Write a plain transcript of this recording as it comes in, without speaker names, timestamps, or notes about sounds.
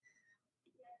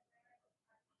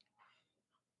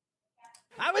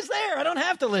I was there. I don't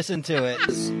have to listen to it.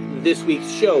 This week's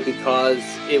show because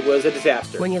it was a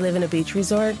disaster. When you live in a beach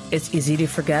resort, it's easy to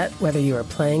forget whether you are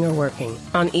playing or working.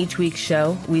 On each week's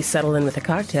show, we settle in with a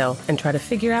cocktail and try to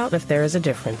figure out if there is a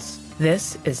difference.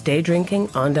 This is Day Drinking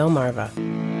on Delmarva.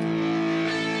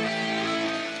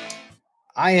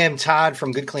 I am Todd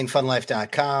from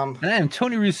GoodCleanFunLife.com. And I am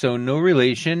Tony Russo, no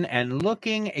relation, and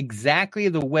looking exactly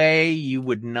the way you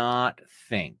would not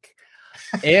think.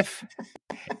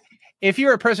 If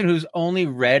you're a person who's only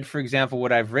read, for example,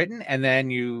 what I've written, and then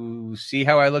you see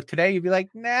how I look today, you'd be like,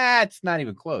 nah, it's not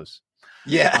even close.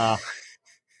 Yeah.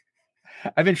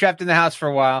 I've been trapped in the house for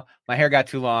a while. My hair got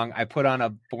too long. I put on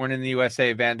a Born in the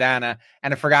USA bandana,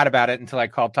 and I forgot about it until I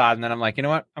called Todd. And then I'm like, you know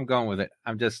what? I'm going with it.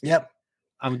 I'm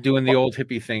doing the old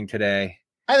hippie thing today.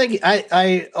 I think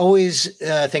I always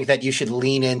think that you should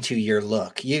lean into your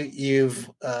look. You've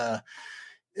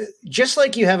just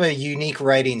like you have a unique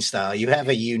writing style, you have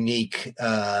a unique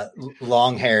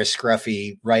long hair,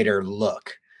 scruffy writer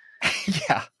look.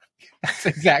 Yeah, that's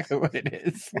exactly what it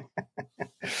is.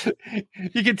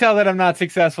 You can tell that I'm not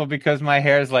successful because my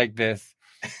hair is like this.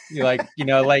 Like I don't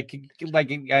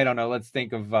know. Let's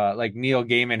think of like Neil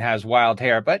Gaiman has wild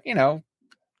hair, but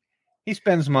he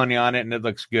spends money on it and it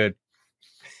looks good.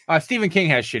 Stephen King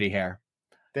has shitty hair.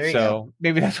 There you go.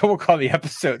 Maybe that's what we'll call the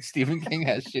episode. Stephen King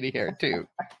has shitty hair too.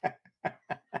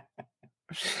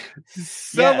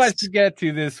 Much to get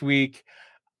to this week.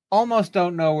 Almost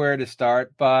don't know where to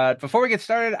start. But before we get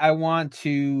started, I want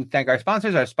to thank our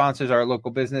sponsors. Our sponsors are our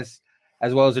local business,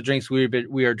 as well as the drinks we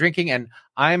are drinking. And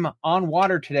I'm on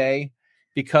water today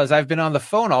because I've been on the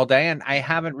phone all day and I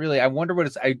haven't really. I wonder what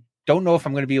it's. I don't know if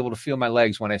I'm going to be able to feel my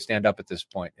legs when I stand up at this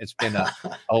point. It's been a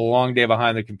long day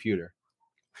behind the computer.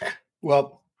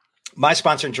 Well, my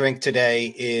sponsored drink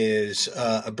today is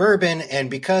a bourbon, and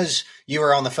because you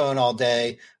were on the phone all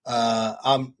day,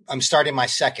 I'm starting my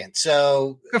second.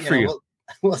 So good for you.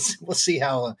 We'll see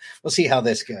how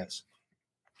this goes.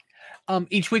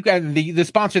 Each week, the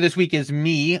sponsor this week is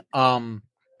me.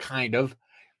 Kind of.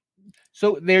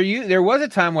 So there was a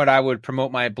time when I would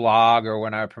promote my blog, or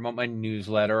when I would promote my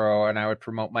newsletter, or when I would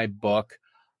promote my book.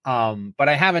 But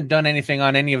I haven't done anything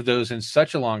on any of those in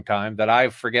such a long time that I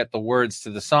forget the words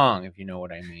to the song, if you know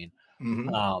what I mean.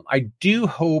 Mm-hmm. I do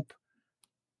hope,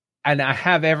 and I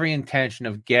have every intention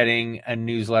of getting a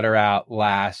newsletter out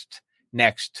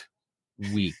next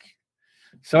week.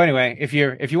 So anyway, if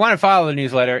you want to follow the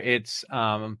newsletter, it's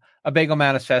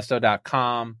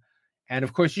abagelmanifesto.com. And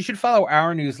of course, you should follow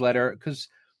our newsletter because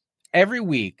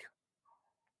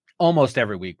almost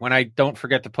every week, when I don't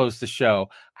forget to post the show,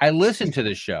 I listen to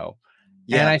the show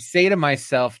and I say to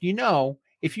myself,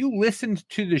 if you listened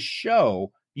to the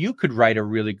show, you could write a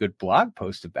really good blog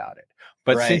post about it.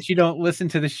 But since you don't listen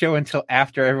to the show until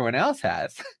after everyone else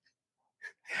has,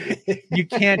 you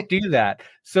can't do that.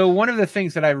 So one of the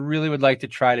things that I really would like to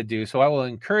try to do, so I will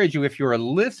encourage you, if you're a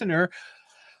listener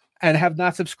and have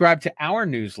not subscribed to our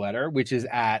newsletter, which is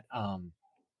at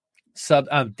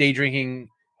daydrinking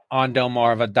on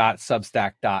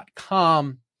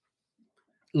delmarva.substack.com,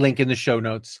 link in the show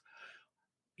notes.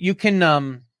 You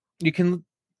can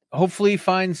hopefully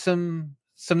find some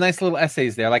nice little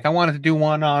essays there. Like I wanted to do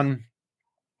one on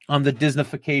the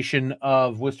Disneyfication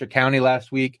of Worcester County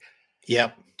last week.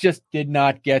 Yep. Just did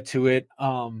not get to it.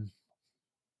 There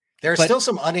are still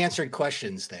some unanswered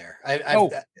questions there.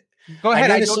 Go ahead.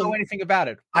 I don't know anything about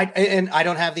it. I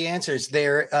don't have the answers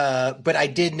there. But I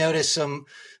did notice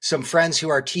some friends who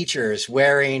are teachers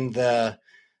wearing the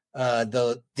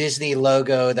Disney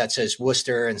logo that says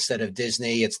Worcester instead of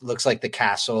Disney. It looks like the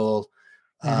castle.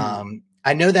 Mm-hmm.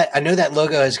 I know that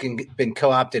logo has been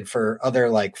co-opted for other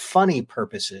like funny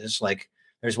purposes. Like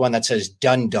there's one that says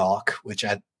Dundalk, which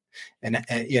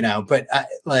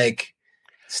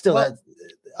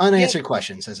unanswered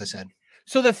questions, as I said.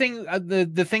 So the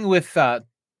thing with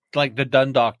like the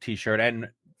Dundalk T-shirt and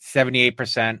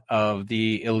 78% of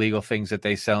the illegal things that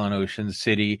they sell in Ocean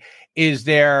City is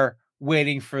they're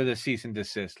waiting for the cease and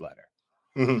desist letter.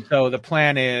 Mm-hmm. So the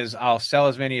plan is I'll sell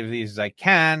as many of these as I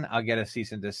can. I'll get a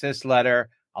cease and desist letter.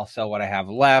 I'll sell what I have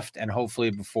left. And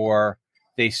hopefully before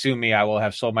they sue me, I will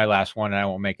have sold my last one and I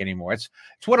won't make any more. It's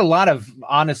what a lot of,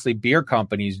 honestly, beer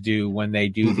companies do when they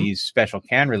do these special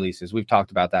can releases. We've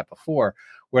talked about that before,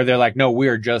 where they're like, no,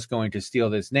 we're just going to steal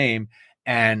this name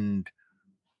and,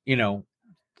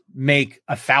 make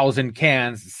 1,000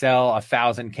 cans, sell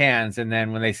 1,000 cans. And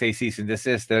then when they say cease and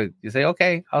desist, you say,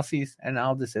 okay, I'll cease and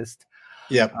I'll desist.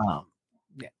 Yep.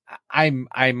 I'm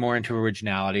more into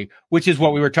originality, which is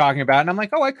what we were talking about. And I'm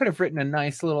like, I could have written a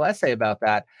nice little essay about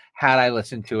that had I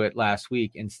listened to it last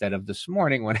week instead of this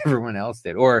morning when everyone else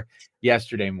did, or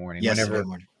yesterday morning.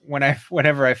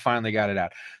 whenever I finally got it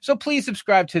out. So please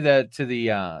subscribe to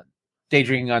the Day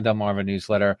Drinking on Delmarva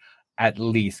newsletter at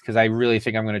least, because I really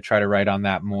think I'm going to try to write on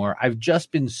that more. I've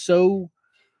just been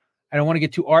I don't want to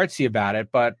get too artsy about it,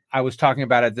 but I was talking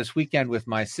about it this weekend with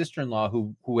my sister-in-law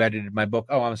who edited my book.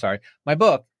 Oh, I'm sorry. My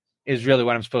book is really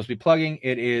what I'm supposed to be plugging.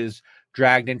 It is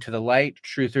Dragged into the Light,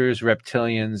 Truthers,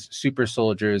 Reptilians, Super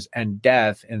Soldiers, and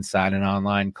Death Inside an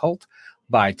Online Cult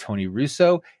by Tony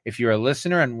Russo. If you're a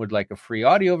listener and would like a free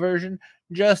audio version,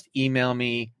 just email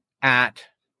me by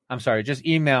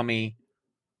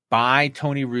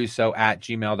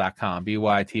TonyRusso@gmail.com,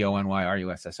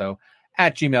 BYTONYRUSSO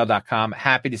 @gmail.com.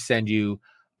 Happy to send you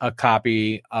a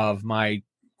copy of my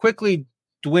quickly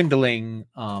dwindling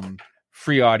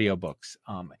free audiobooks.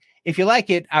 If you like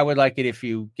it, I would like it if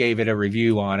you gave it a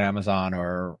review on Amazon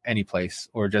or any place,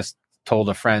 or just told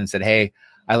a friend, said, hey,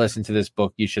 I listened to this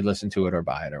book, you should listen to it or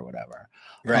buy it or whatever.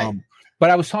 Right. But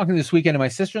I was talking this weekend to my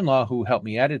sister-in-law who helped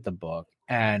me edit the book,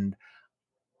 and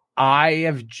I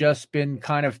have just been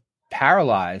kind of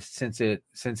paralyzed since it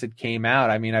came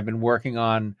out. I mean, I've been working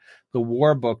on the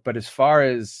war book, but as far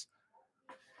as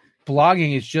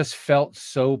blogging, it's just felt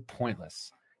so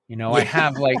pointless. I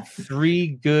have like 3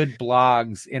 good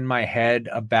blogs in my head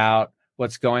about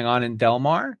what's going on in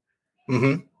Delmar,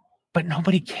 but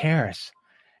nobody cares.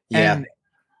 Yeah.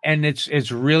 And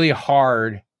it's really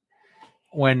hard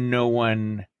when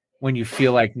you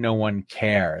feel like no one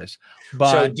cares.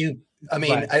 But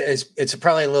it's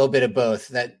probably a little bit of both,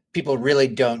 that people really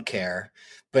don't care,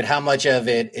 but how much of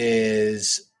it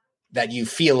is that you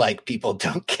feel like people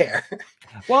don't care?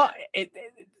 Well,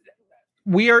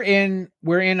 we're in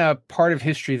a part of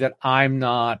history that I'm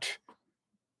not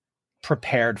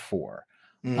prepared for.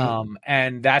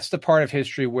 And that's the part of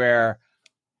history where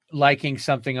liking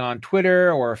something on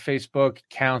Twitter or Facebook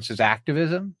counts as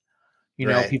activism.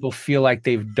 People feel like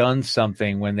they've done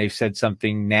something when they've said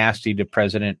something nasty to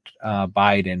President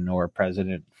Biden or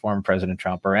former President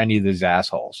Trump or any of these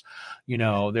assholes.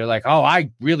 They're like, oh, I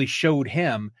really showed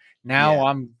him. Now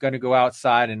I'm going to go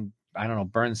outside and, I don't know,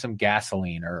 burn some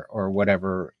gasoline or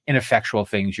whatever ineffectual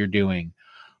things you're doing,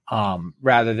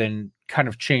 rather than kind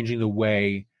of changing the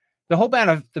way the whole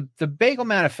the Bagel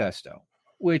Manifesto,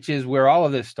 which is where all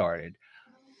of this started.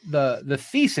 The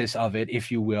thesis of it, if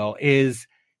you will, is,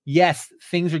 yes,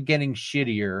 things are getting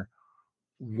shittier.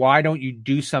 Why don't you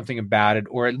do something about it,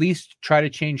 or at least try to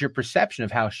change your perception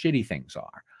of how shitty things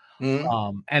are?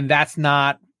 And that's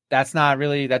not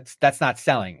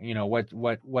selling.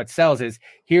 What sells is,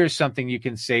 here's something you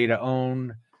can say to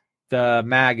own the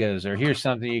MAGAs, or here's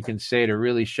something you can say to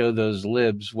really show those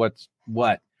libs what's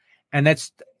what. And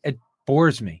it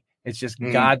bores me. It's just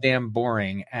goddamn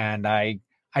boring. And I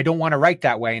don't want to write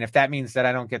that way. And if that means that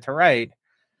I don't get to write,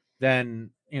 then,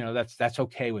 that's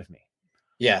okay with me.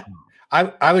 Yeah.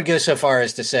 I would go so far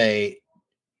as to say,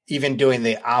 even doing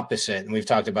the opposite, and we've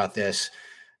talked about this,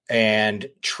 and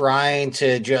trying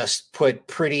to just put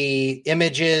pretty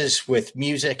images with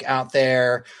music out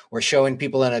there, or showing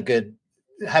people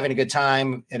having a good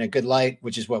time in a good light,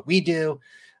 which is what we do,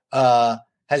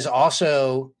 has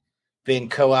also been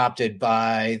co-opted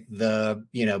by the,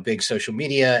 big social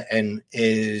media, and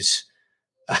is,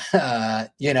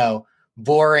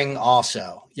 boring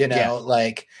also,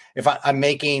 like if I'm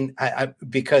making,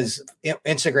 because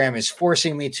Instagram is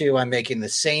forcing me to, I'm making the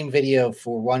same video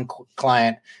for one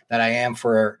client that I am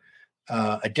for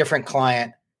a different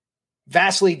client,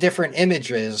 vastly different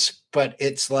images, but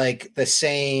it's like the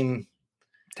same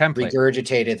template,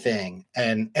 regurgitated thing.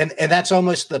 And that's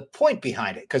almost the point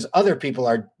behind it, because other people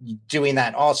are doing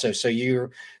that also. So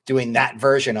you're doing that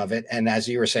version of it. And as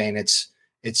you were saying, it's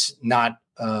not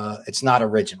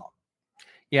original.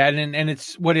 Yeah. And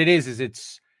it's what it is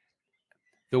it's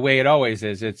the way it always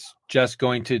is. It's just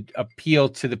going to appeal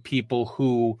to the people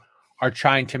who are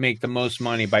trying to make the most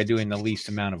money by doing the least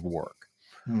amount of work.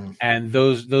 And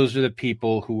those are the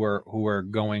people who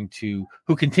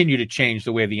continue to change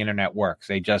the way the internet works.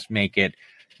 They just make it,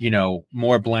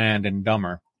 more bland and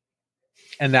dumber.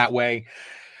 And that way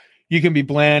you can be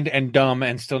bland and dumb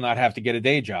and still not have to get a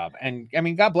day job. And I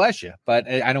mean, God bless you, but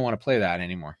I don't want to play that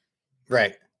anymore.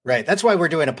 Right. That's why we're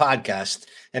doing a podcast,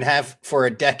 and have for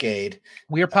a decade.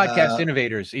 We are podcast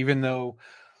innovators, even though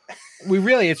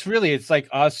it's like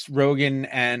us, Rogan,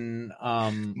 and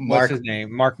what's his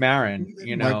name, Mark Maron.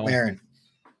 Mark Maron,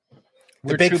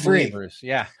 we're big three. Believers.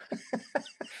 Yeah,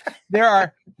 there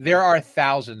are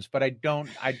thousands, but I don't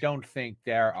think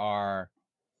there are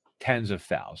tens of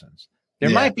thousands.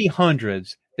 There might be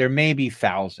hundreds. There may be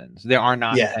thousands. There are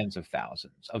not tens of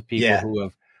thousands of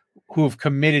people who have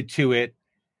committed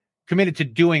to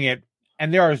doing it,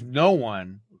 and there is no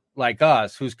one like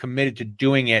us who's committed to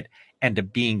doing it and to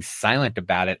being silent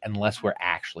about it unless we're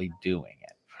actually doing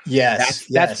it. Yes,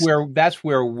 that's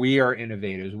where we are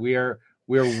innovators. We're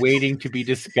waiting to be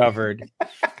discovered.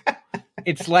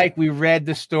 It's like we read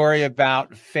the story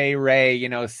about Fay Ray,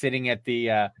 sitting at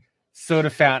the soda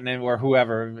fountain, or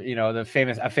whoever, a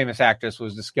famous actress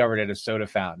was discovered at a soda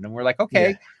fountain, and we're like,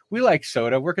 okay, we like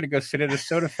soda. We're going to go sit at a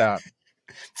soda fountain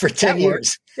for 10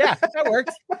 years. Yeah, that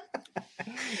works.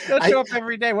 They'll show up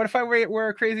every day. What if I wear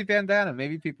a crazy bandana?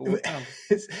 Maybe people will come.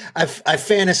 I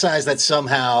fantasize that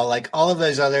somehow, like all of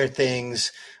those other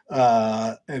things,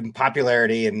 in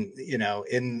popularity and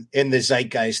in the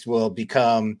zeitgeist will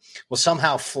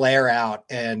somehow flare out,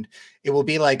 and it will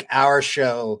be like our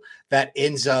show that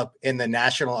ends up in the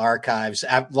National Archives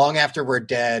long after we're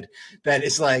dead. That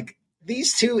is like,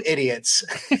 these two idiots.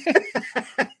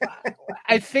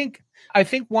 I think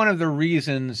one of the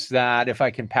reasons that, if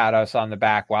I can pat us on the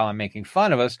back while I'm making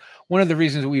fun of us, one of the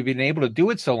reasons we've been able to do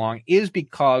it so long is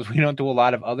because we don't do a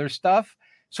lot of other stuff.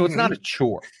 So it's not a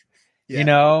chore.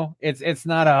 Yeah. It's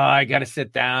not I got to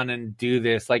sit down and do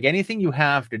this. Like, anything you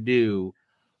have to do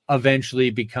eventually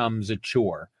becomes a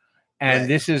chore. And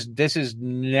this has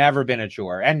never been a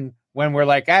chore. And when we're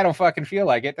like, I don't fucking feel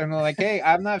like it, then they're like, hey,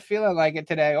 I'm not feeling like it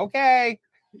today. Okay.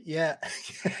 Yeah.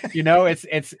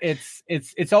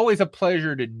 It's always a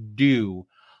pleasure to do.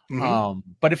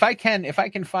 But if I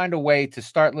can find a way to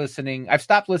start listening, I've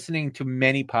stopped listening to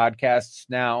many podcasts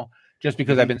now just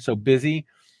because I've been so busy.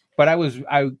 But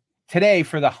I today,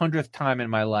 for the 100th time in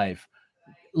my life,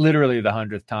 literally the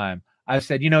 100th time, I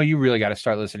said, you really got to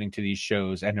start listening to these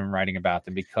shows and then writing about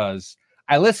them, because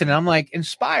I listen and I'm like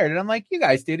inspired, and I'm like, you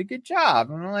guys did a good job.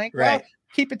 And I'm like, well,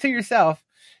 keep it to yourself.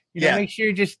 Make sure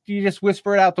you just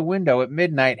whisper it out the window at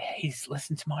midnight. Hey,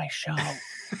 listen to my show.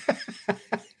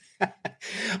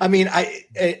 I mean,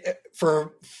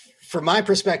 for my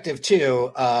perspective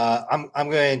too, I'm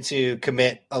going to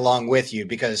commit along with you,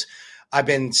 because I've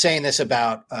been saying this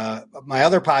about my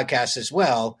other podcasts as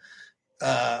well,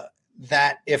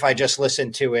 that if I just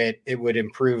listened to it, it would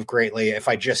improve greatly. If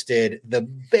I just did the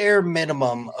bare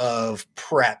minimum of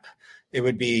prep, it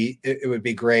would be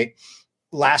great.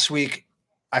 Last week,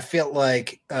 I felt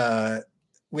like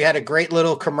we had a great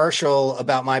little commercial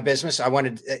about my business. I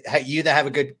wanted you to have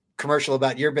a good commercial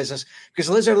about your business, because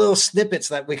those are little snippets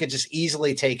that we could just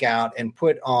easily take out and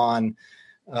put on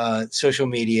social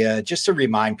media, just to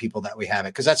remind people that we have it.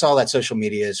 Because that's all that social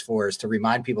media is for, is to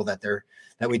remind people that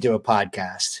we do a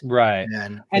podcast. Right.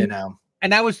 And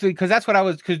that was because that's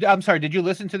what because I'm sorry, did you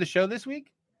listen to the show this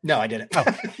week? No, I didn't. Oh.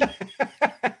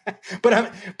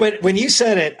 But when you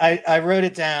said it, I wrote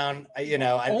it down.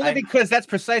 Because that's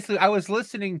precisely, I was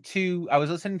listening to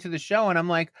the show, and I'm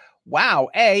like, wow,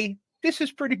 A, this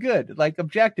is pretty good, like,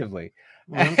 objectively.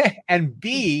 And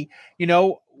B,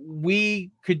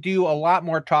 we could do a lot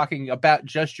more talking about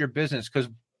just your business, because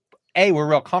A, we're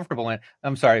real comfortable in it.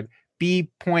 I'm sorry.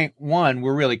 B.1,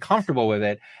 we're really comfortable with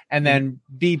it. And then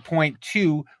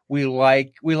B.2, we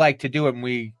like to do it, and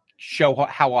we show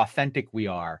how authentic we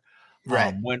are.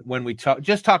 Right. When we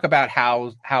talk about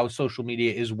how social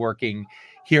media is working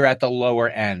here at the lower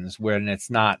ends, when it's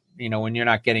not, when you're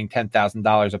not getting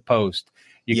 $10,000 a post,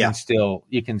 you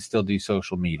can still do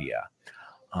social media.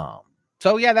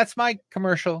 So yeah, that's my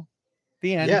commercial.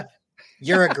 The end. Yeah.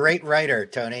 You're a great writer,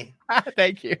 Tony.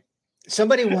 Thank you.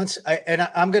 Somebody once,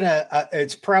 I'm going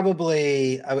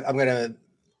to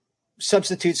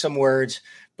substitute some words,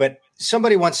 but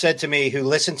somebody once said to me, who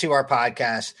listened to our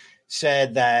podcast,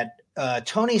 said that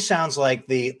Tony sounds like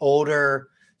the older,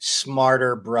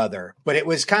 smarter brother. But it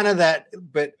was kind of that,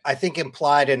 but I think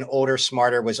implied in older,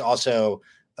 smarter was also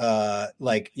a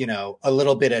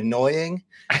little bit annoying,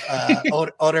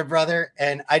 older brother.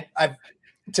 And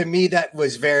to me, that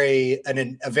was a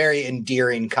very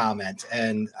endearing comment.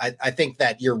 And I think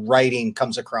that your writing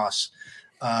comes across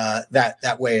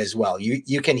that way as well.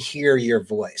 You can hear your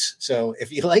voice. So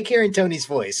if you like hearing Tony's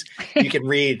voice, you can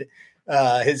read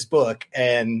his book,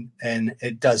 and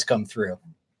it does come through.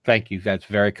 Thank you. That's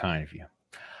very kind of you.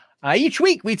 Each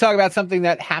week we talk about something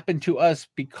that happened to us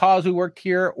because we worked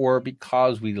here or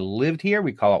because we lived here.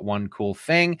 We call it One Cool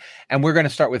Thing. And we're going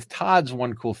to start with Todd's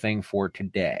One Cool Thing for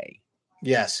today.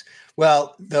 Yes.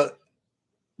 Well,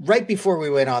 right before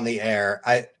we went on the air,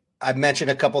 I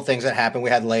mentioned a couple things that happened. We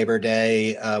had Labor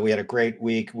Day. We had a great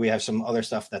week. We have some other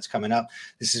stuff that's coming up.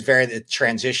 This is the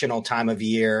transitional time of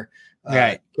year.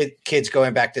 Right. Kids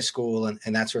going back to school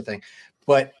and that sort of thing.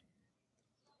 But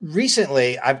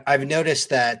recently, I've noticed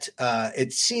that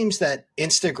it seems that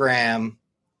Instagram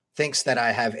thinks that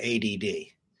I have ADD.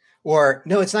 Or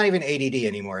no, it's not even ADD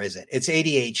anymore, is it? It's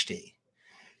ADHD.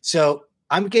 So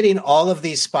I'm getting all of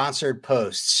these sponsored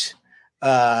posts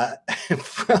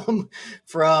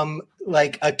from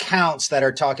like accounts that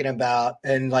are talking about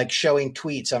and like showing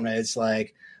tweets on it. It's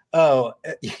like, oh,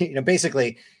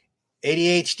 basically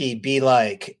ADHD be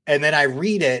like, and then I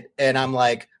read it and I'm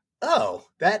like, oh,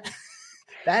 that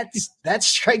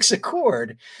strikes a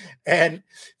chord. And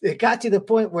it got to the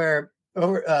point where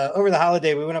over the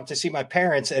holiday we went up to see my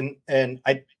parents, and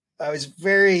I was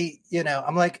very,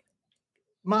 I'm like,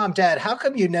 Mom, Dad, how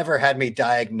come you never had me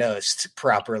diagnosed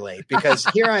properly? Because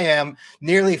here I am,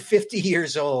 nearly 50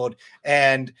 years old,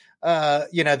 and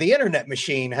the internet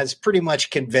machine has pretty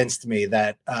much convinced me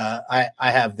that I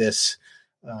have this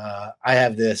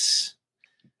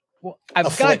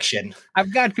affliction.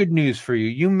 I've got good news for you.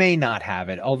 You may not have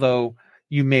it, although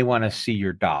you may want to see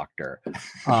your doctor.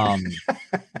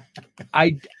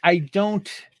 I don't.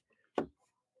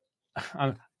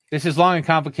 This is long and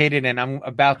complicated, and I'm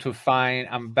about to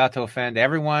offend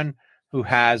everyone who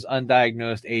has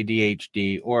undiagnosed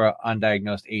ADHD or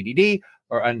undiagnosed ADD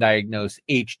or undiagnosed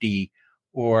HD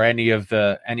or any of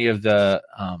the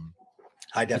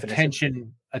high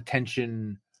definition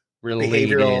attention related.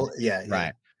 Behavioral, yeah.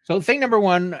 Right. So thing number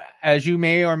one, as you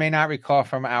may or may not recall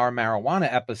from our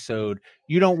marijuana episode,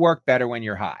 you don't work better when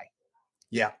you're high.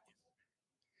 Yeah.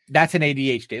 That's an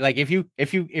ADHD. Like if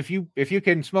you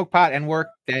can smoke pot and work,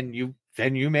 then you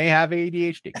may have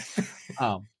ADHD.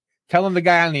 Tell them the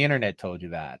guy on the internet told you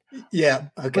that. Yeah.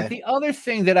 Okay. But the other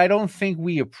thing that I don't think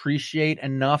we appreciate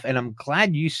enough, and I'm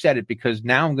glad you said it because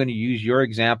now I'm going to use your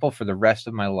example for the rest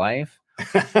of my life.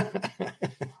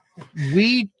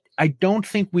 I don't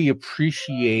think we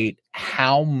appreciate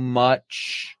how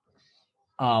much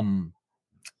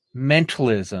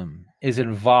mentalism is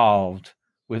involved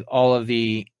with all of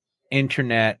the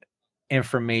internet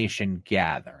information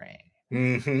gathering.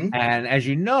 Mm-hmm. And as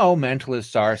you know,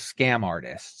 mentalists are scam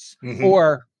artists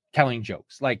or telling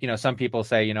jokes. Like, some people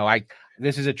say,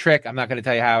 this is a trick. I'm not going to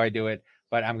tell you how I do it,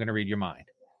 but I'm going to read your mind.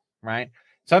 Right.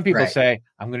 Some people say,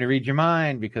 I'm going to read your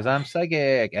mind because I'm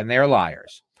psychic, and they're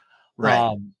liars.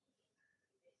 Right.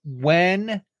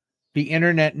 When the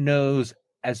internet knows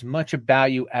as much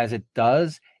about you as it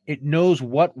does, it knows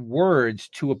what words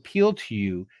to appeal to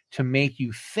you to make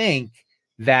you think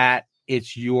that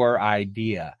it's your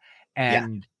idea.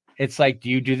 And it's like, do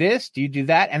you do this? Do you do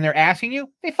that? And they're asking you,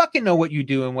 they fucking know what you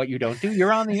do and what you don't do.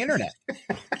 You're on the internet.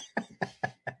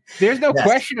 There's no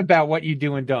question about what you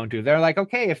do and don't do. They're like,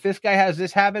 okay, if this guy has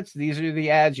this habits, these are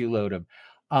the ads you load him.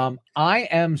 I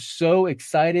am so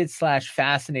excited /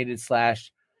 fascinated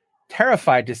 /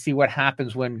 terrified to see what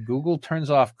happens when Google turns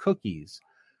off cookies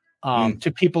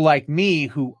to people like me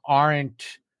who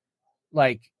aren't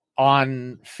like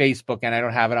on Facebook and I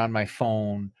don't have it on my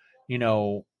phone.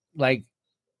 Like,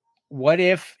 what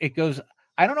if it goes?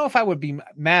 I don't know if I would be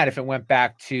mad if it went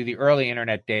back to the early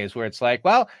internet days where it's like,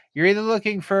 well, you're either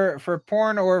looking for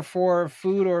porn or for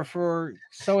food or for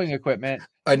sewing equipment.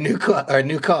 A new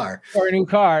car.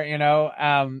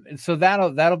 So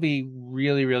that'll be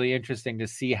really, really interesting to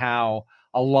see how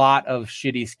a lot of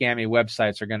shitty, scammy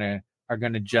websites are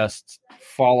gonna just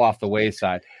fall off the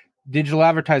wayside. Digital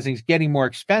advertising is getting more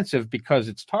expensive because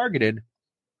it's targeted,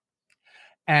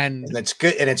 and that's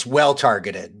good, and it's well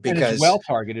targeted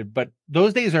but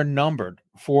those days are numbered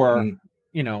for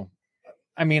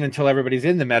until everybody's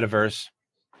in the metaverse,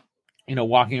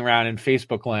 walking around in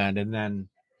Facebook land, and then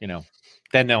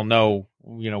then they'll know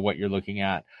what you're looking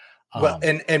at. Well,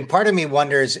 and part of me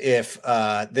wonders if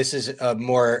this is a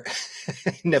more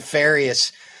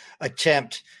nefarious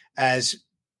attempt, as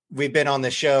we've been on the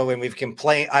show and we've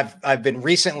complained. I've been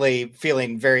recently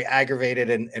feeling very aggravated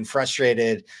and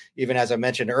frustrated, even as I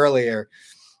mentioned earlier,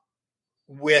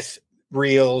 with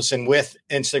Reels and with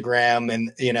Instagram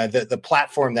and the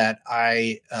platform that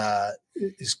I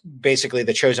is basically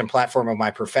the chosen platform of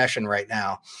my profession right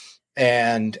now.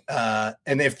 And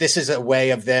if this is a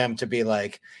way of them to be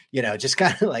like, just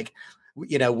kind of like,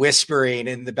 whispering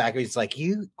in the back of it's like,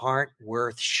 you aren't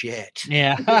worth shit.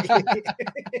 Yeah.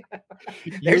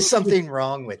 There's something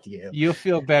wrong with you. You'll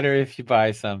feel better if you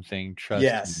buy something. Trust me.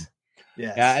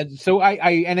 Yes. So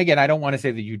and again, I don't want to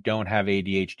say that you don't have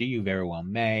ADHD. You very well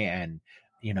may. And,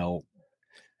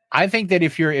 I think that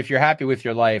if you're happy with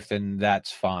your life, then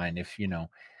that's fine. If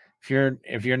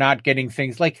you're not getting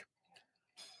things like,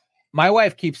 my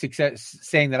wife keeps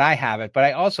saying that I have it, but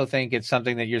I also think it's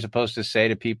something that you're supposed to say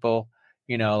to people,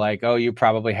 like, oh, you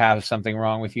probably have something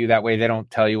wrong with you. That way they don't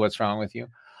tell you what's wrong with you.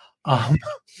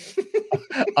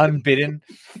 Unbidden.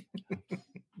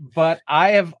 But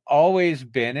I have always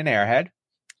been an airhead,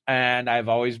 and I've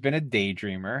always been a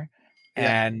daydreamer.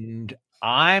 Yeah. And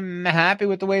I'm happy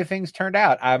with the way things turned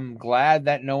out. I'm glad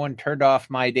that no one turned off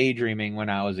my daydreaming when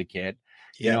I was a kid.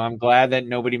 You know, I'm glad that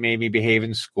nobody made me behave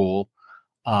in school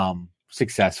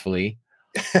successfully.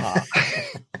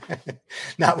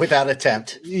 Not without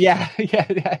attempt. Yeah.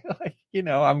 Like, you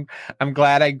know, I'm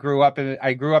glad I grew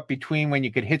up between when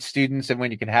you could hit students and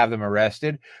when you could have them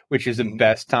arrested, which is the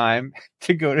best time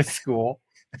to go to school.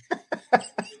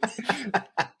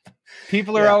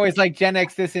 People are always like Gen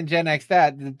X this and Gen X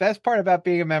that. The best part about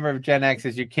being a member of Gen X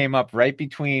is you came up right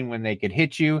between when they could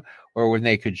hit you or when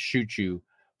they could shoot you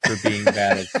for being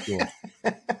bad at school.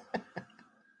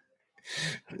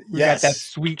 We got that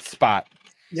sweet spot.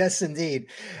 Yes, indeed.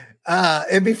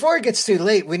 And before it gets too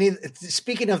late,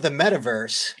 speaking of the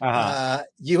metaverse,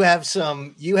 you have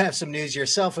some news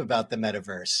yourself about the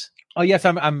metaverse. Oh yes,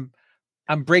 I'm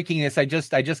breaking this. I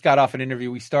just got off an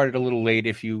interview. We started a little late.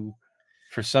 If you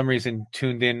for some reason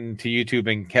tuned in to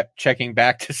YouTube and kept checking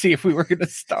back to see if we were going to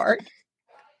start.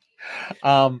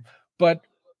 But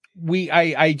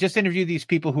I just interviewed these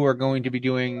people who are going to be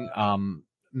doing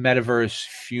metaverse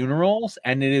funerals,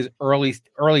 and it is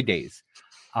early days.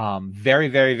 Very,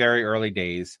 very, very early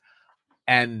days.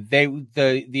 And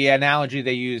the analogy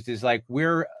they used is like,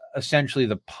 we're essentially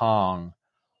the Pong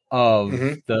of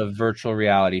the virtual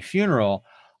reality funeral.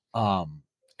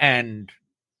 And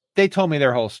they told me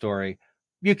their whole story.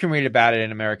 You can read about it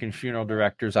in American Funeral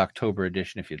Directors October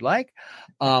edition if you'd like.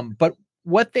 But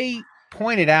what they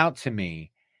pointed out to me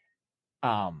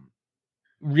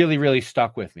really, really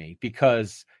stuck with me,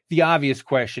 because the obvious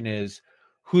question is,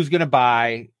 who's going to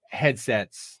buy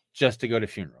headsets just to go to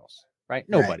funerals, right?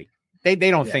 Nobody. Right.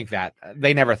 They don't think that.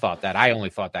 They never thought that. I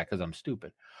only thought that because I'm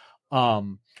stupid.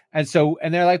 And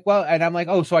they're like, well, and I'm like,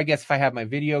 oh, so I guess if I have my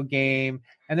video game,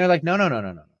 and they're like,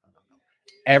 no.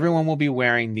 Everyone will be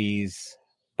wearing these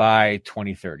by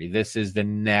 2030. This is the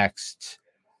next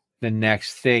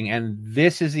thing. And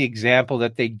this is the example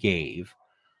that they gave.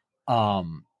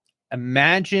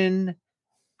 Imagine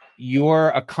you're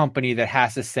a company that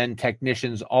has to send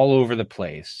technicians all over the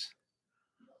place.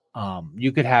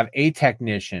 You could have a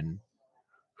technician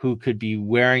who could be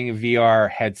wearing a VR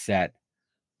headset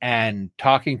and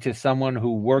talking to someone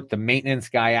who worked the maintenance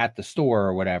guy at the store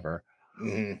or whatever,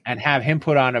 and have him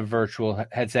put on a virtual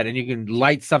headset, and you can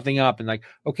light something up and like,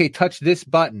 okay, touch this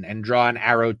button and draw an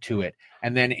arrow to it.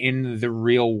 And then in the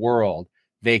real world,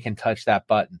 they can touch that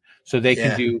button. So they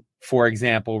can do, for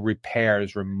example,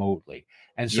 repairs remotely.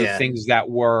 And so things that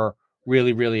were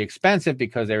really, really expensive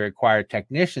because they required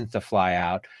technicians to fly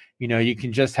out, you know, you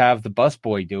can just have the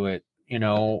busboy do it, you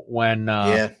know, when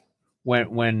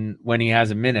he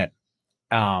has a minute.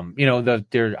 You know,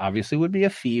 there obviously would be a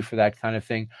fee for that kind of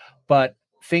thing. But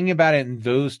thinking about it in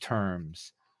those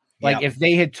terms, like if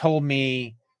they had told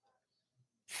me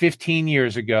 15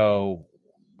 years ago,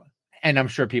 and I'm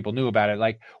sure people knew about it,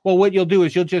 like, well, what you'll do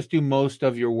is you'll just do most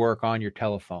of your work on your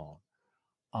telephone.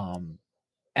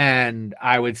 And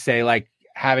I would say, like,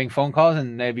 having phone calls,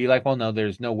 and they'd be like, well, no,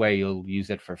 there's no way you'll use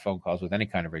it for phone calls with any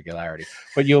kind of regularity,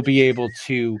 but you'll be able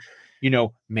to, you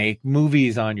know, make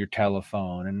movies on your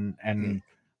telephone. And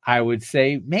I would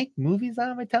say, make movies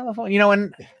on my telephone, you know,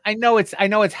 and I know it's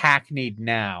hackneyed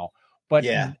now, but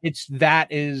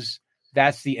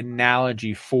that's the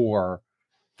analogy for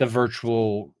the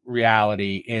virtual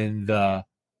reality in the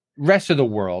rest of the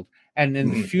world. And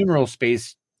in the funeral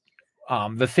space,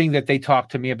 the thing that they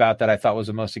talked to me about that I thought was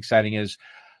the most exciting is,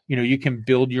 you know, you can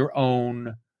build your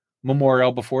own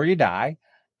memorial before you die.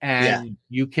 And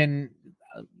you can,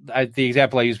 the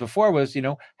example I used before was, you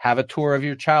know, have a tour of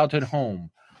your childhood home.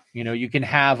 You know, you can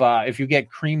have, if you get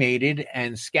cremated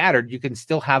and scattered, you can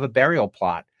still have a burial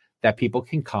plot that people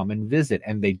can come and visit,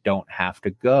 and they don't have to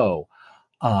go.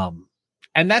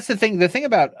 And that's the thing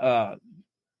about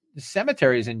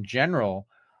cemeteries in general,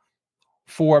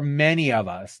 for many of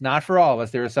us, not for all of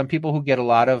us. There are some people who get a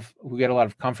lot of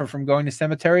comfort from going to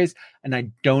cemeteries, and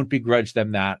I don't begrudge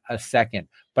them that a second,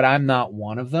 but I'm not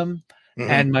one of them.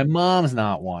 And my mom's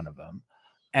not one of them.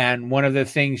 And one of the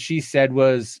things she said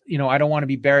was, you know, I don't want to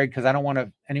be buried because I don't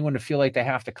want anyone to feel like they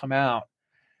have to come out,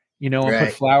 you know, and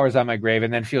put flowers on my grave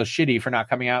and then feel shitty for not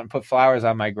coming out and put flowers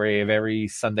on my grave every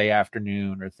Sunday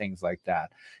afternoon or things like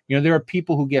that. You know, there are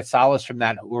people who get solace from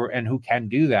that who can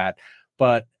do that.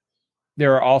 But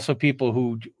there are also people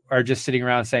who are just sitting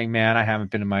around saying, man, I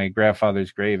haven't been to my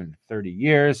grandfather's grave in 30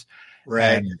 years.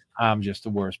 And I'm just the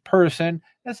worst person.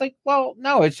 And it's like, well,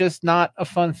 no, it's just not a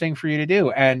fun thing for you to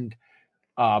do. And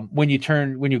when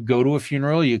you go to a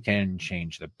funeral, you can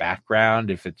change the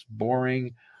background if it's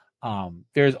boring.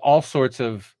 There's all sorts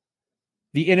of,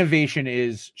 the innovation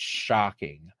is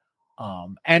shocking.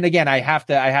 And again, I have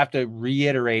to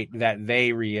reiterate that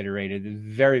they reiterated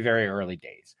very, very early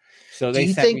days. So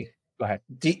they sent me. Go ahead.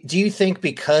 Do you think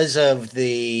because of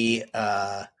the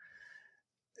kind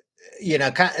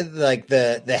of like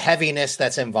the heaviness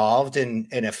that's involved in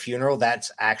a funeral,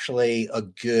 that's actually a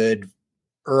good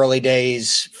early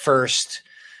days first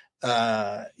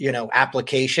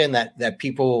application that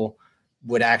people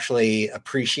would actually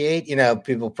appreciate?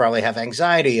 People probably have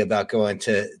anxiety about going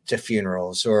to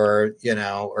funerals or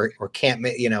can't,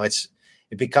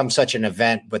 it becomes such an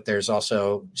event, but there's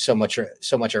also so much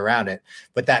around it,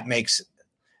 but that makes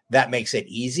it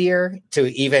easier to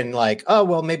even like, oh,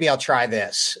 well, maybe I'll try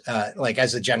this. Like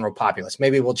as a general populace,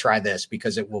 maybe we'll try this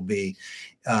because it will be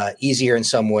easier in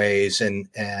some ways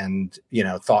and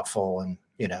thoughtful and.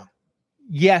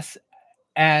 Yes.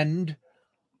 And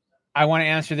I want to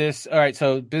answer this. All right.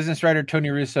 So business writer Tony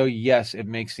Russo, yes, it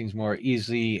makes things more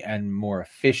easy and more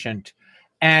efficient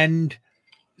and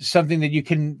something that you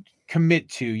can commit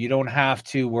to. You don't have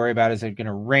to worry about, is it going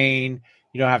to rain?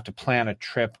 You don't have to plan a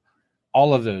trip,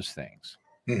 all of those things.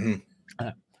 Mm-hmm.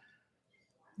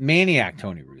 Maniac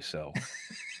Tony Russo.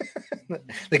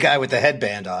 The guy with the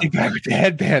headband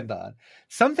on.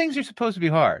 Some things are supposed to be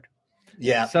hard.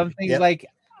 Yeah. Some things like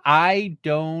I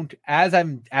don't, as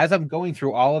I'm going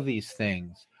through all of these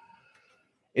things,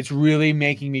 it's really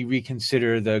making me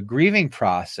reconsider the grieving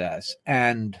process.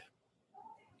 And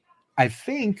I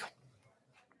think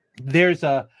there's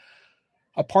a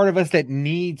part of us that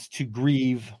needs to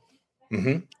grieve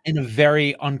mm-hmm. in a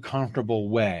very uncomfortable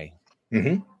way.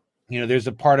 Mm-hmm. There's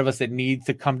a part of us that needs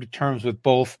to come to terms with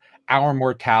both our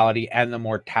mortality and the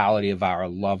mortality of our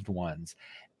loved ones.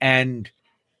 And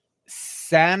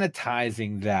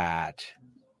sanitizing that,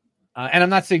 and I'm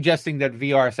not suggesting that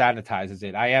VR sanitizes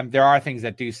it. There are things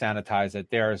that do sanitize it.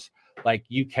 There's like,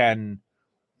 you can,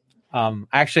 I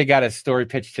actually got a story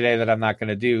pitch today that I'm not going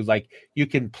to do. Like, you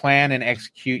can plan and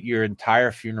execute your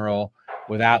entire funeral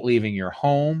without leaving your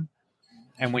home.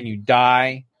 And when you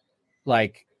die,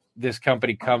 like, this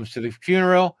company comes to the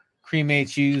funeral,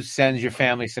 cremates you, sends your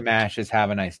family some ashes. Have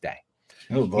a nice day.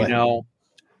 Oh boy.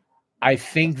 I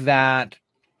think that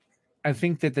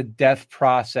the death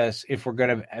process, if we're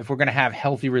gonna have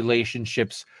healthy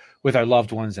relationships with our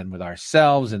loved ones and with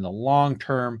ourselves in the long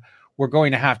term, we're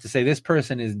going to have to say this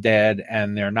person is dead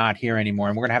and they're not here anymore,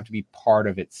 and we're going to have to be part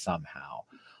of it somehow.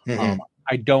 Mm-hmm.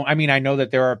 I know that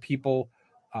there are people.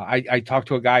 I talked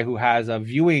to a guy who has a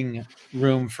viewing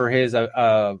room for his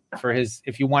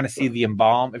if you want to see the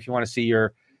embalm, if you want to see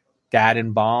your dad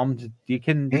embalmed, you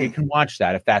can watch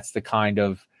that if that's the kind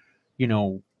of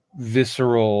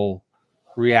visceral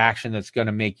reaction that's going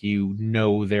to make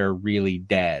they're really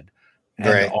dead and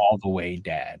right. all the way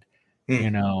dead.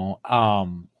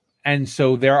 And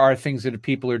so there are things that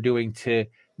people are doing to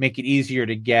make it easier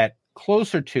to get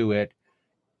closer to it.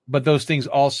 But those things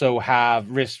also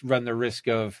run the risk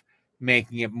of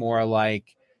making it more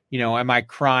like, am I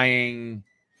crying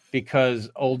because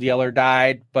Old Yeller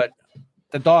died, but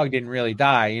the dog didn't really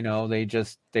die. They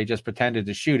just pretended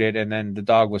to shoot it, and then the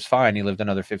dog was fine. He lived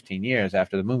another 15 years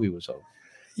after the movie was over.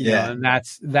 Yeah, and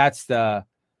that's the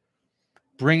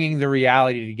bringing the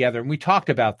reality together. And we talked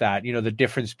about that. The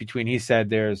difference between, he said,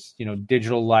 there's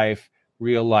digital life,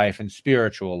 real life, and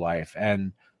spiritual life,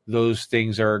 and those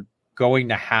things are going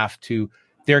to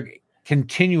they're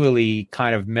continually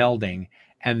kind of melding,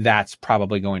 and that's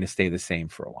probably going to stay the same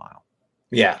for a while.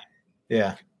 Yeah.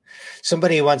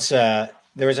 Somebody once, there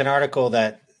was an article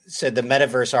that said the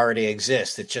metaverse already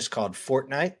exists. It's just called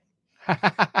Fortnite.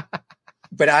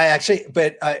 But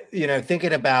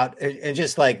thinking about and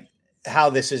just like how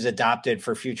this is adopted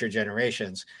for future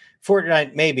generations,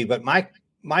 Fortnite maybe, but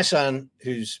my son,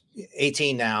 who's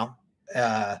 18 now,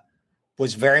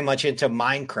 was very much into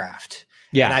Minecraft.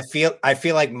 Yeah. And I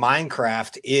feel like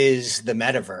Minecraft is the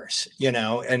metaverse,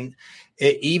 and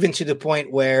even to the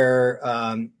point where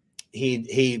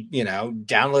he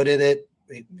downloaded it.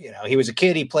 He was a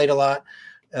kid. He played a lot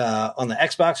on the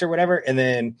Xbox or whatever. And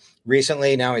then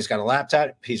recently now he's got a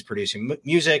laptop. He's producing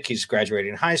music. He's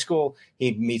graduating high school.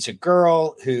 He meets a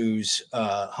girl who's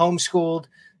homeschooled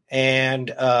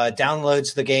and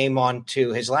downloads the game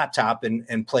onto his laptop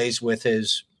and plays with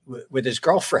his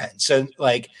girlfriend. So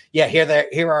like, yeah,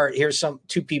 here's some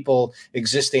two people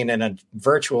existing in a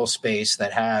virtual space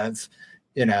that have,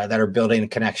 that are building a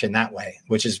connection that way,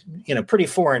 which is, pretty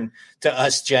foreign to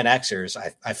us Gen Xers.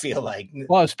 I feel like,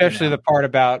 well, especially the part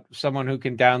about someone who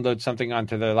can download something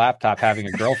onto their laptop having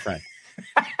a girlfriend.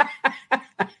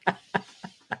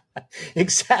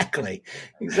 Exactly.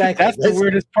 That's the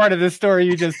weirdest part of this story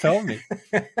you just told me.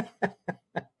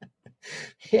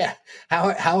 Yeah.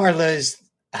 How are those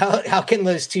How can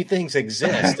those two things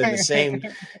exist in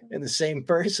the same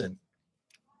person?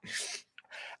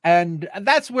 And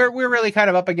that's where we're really kind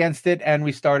of up against it. And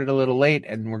we started a little late,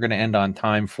 and we're going to end on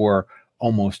time for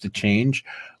almost a change.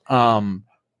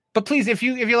 But please, if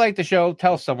you like the show,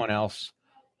 tell someone else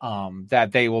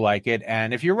that they will like it.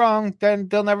 And if you're wrong, then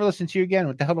they'll never listen to you again.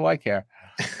 What the hell do I care?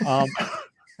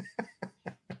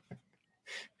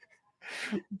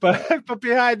 But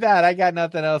behind that, I got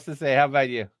nothing else to say. How about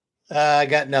you? I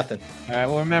got nothing. All right.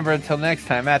 Well, remember, until next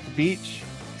time at the beach,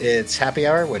 it's happy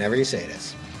hour whenever you say it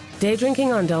is. Day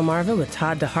Drinking on Delmarva with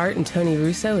Todd DeHart and Tony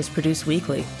Russo is produced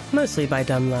weekly, mostly by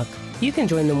dumb luck. You can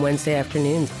join them Wednesday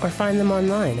afternoons or find them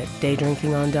online at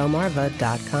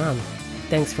daydrinkingondelmarva.com.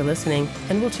 Thanks for listening,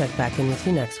 and we'll check back in with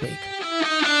you next week.